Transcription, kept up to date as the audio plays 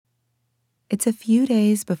It's a few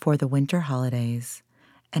days before the winter holidays,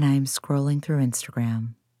 and I am scrolling through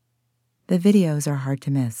Instagram. The videos are hard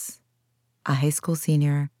to miss. A high school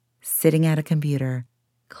senior sitting at a computer,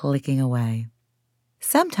 clicking away.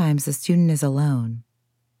 Sometimes the student is alone,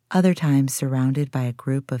 other times surrounded by a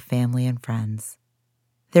group of family and friends.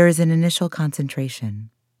 There is an initial concentration,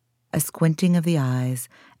 a squinting of the eyes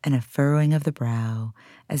and a furrowing of the brow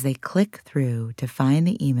as they click through to find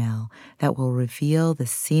the email that will reveal the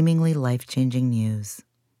seemingly life-changing news.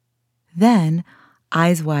 Then,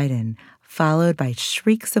 eyes widen, followed by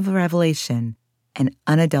shrieks of revelation and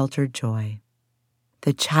unadulterated joy.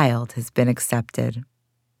 The child has been accepted.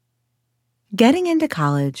 Getting into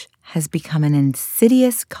college has become an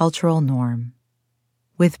insidious cultural norm.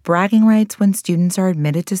 With bragging rights when students are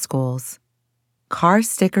admitted to schools, car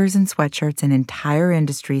stickers and sweatshirts and entire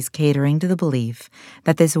industries catering to the belief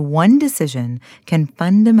that this one decision can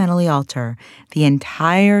fundamentally alter the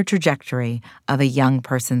entire trajectory of a young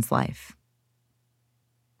person's life.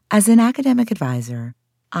 As an academic advisor,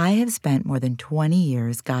 I have spent more than 20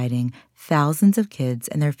 years guiding thousands of kids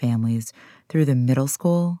and their families through the middle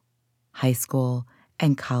school, high school,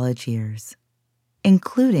 and college years,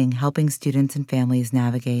 including helping students and families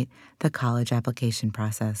navigate the college application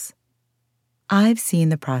process. I've seen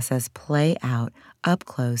the process play out up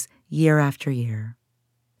close year after year.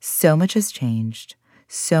 So much has changed,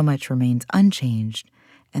 so much remains unchanged,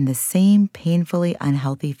 and the same painfully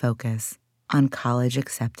unhealthy focus on college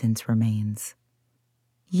acceptance remains.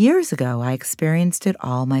 Years ago, I experienced it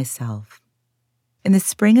all myself. In the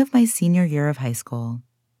spring of my senior year of high school,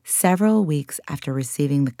 several weeks after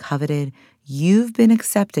receiving the coveted "You've Been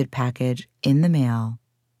Accepted" package in the mail,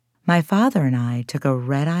 my father and I took a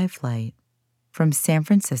red-eye flight from San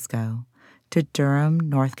Francisco to Durham,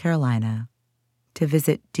 North Carolina, to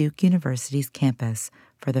visit Duke University's campus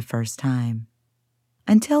for the first time.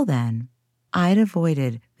 Until then, I'd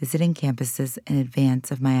avoided visiting campuses in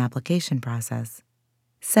advance of my application process,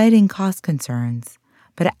 citing cost concerns,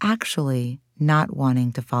 but actually not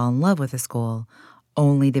wanting to fall in love with a school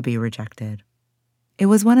only to be rejected. It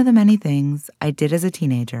was one of the many things I did as a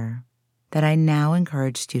teenager that I now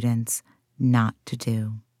encourage students not to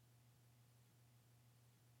do.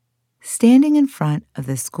 Standing in front of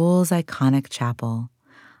the school's iconic chapel,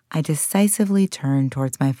 I decisively turned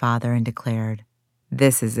towards my father and declared,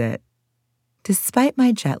 "This is it." Despite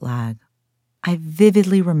my jet lag, I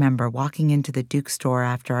vividly remember walking into the Duke store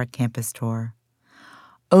after our campus tour,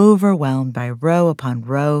 overwhelmed by row upon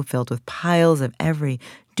row filled with piles of every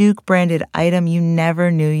Duke-branded item you never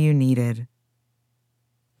knew you needed.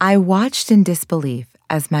 I watched in disbelief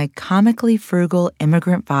as my comically frugal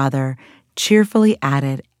immigrant father cheerfully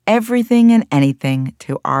added everything and anything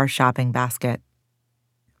to our shopping basket.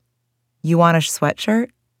 You want a sweatshirt?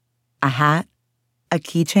 A hat? A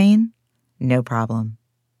keychain? No problem.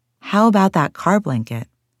 How about that car blanket?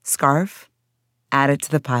 Scarf? Add it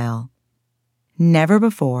to the pile. Never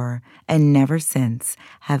before and never since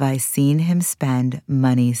have I seen him spend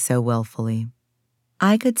money so willfully.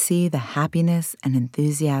 I could see the happiness and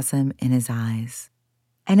enthusiasm in his eyes,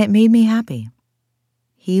 and it made me happy.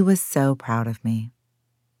 He was so proud of me.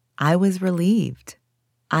 I was relieved.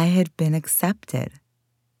 I had been accepted.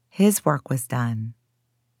 His work was done.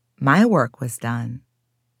 My work was done.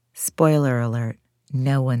 Spoiler alert,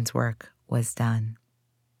 no one's work was done.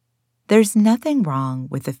 There's nothing wrong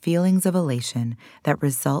with the feelings of elation that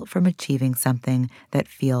result from achieving something that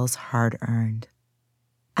feels hard-earned.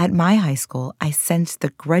 At my high school, I sensed the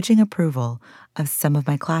grudging approval of some of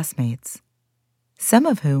my classmates, some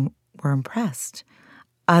of whom were impressed,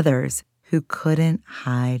 others who couldn't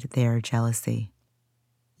hide their jealousy.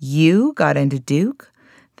 "You got into Duke?"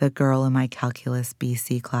 the girl in my calculus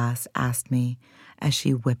BC class asked me as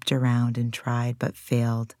she whipped around and tried but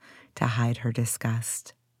failed to hide her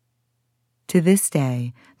disgust. To this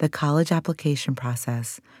day, the college application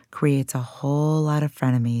process creates a whole lot of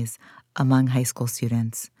frenemies among high school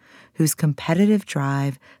students whose competitive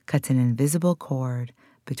drive cuts an invisible cord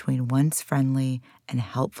between once friendly and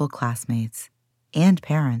helpful classmates and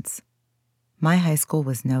parents. My high school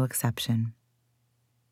was no exception.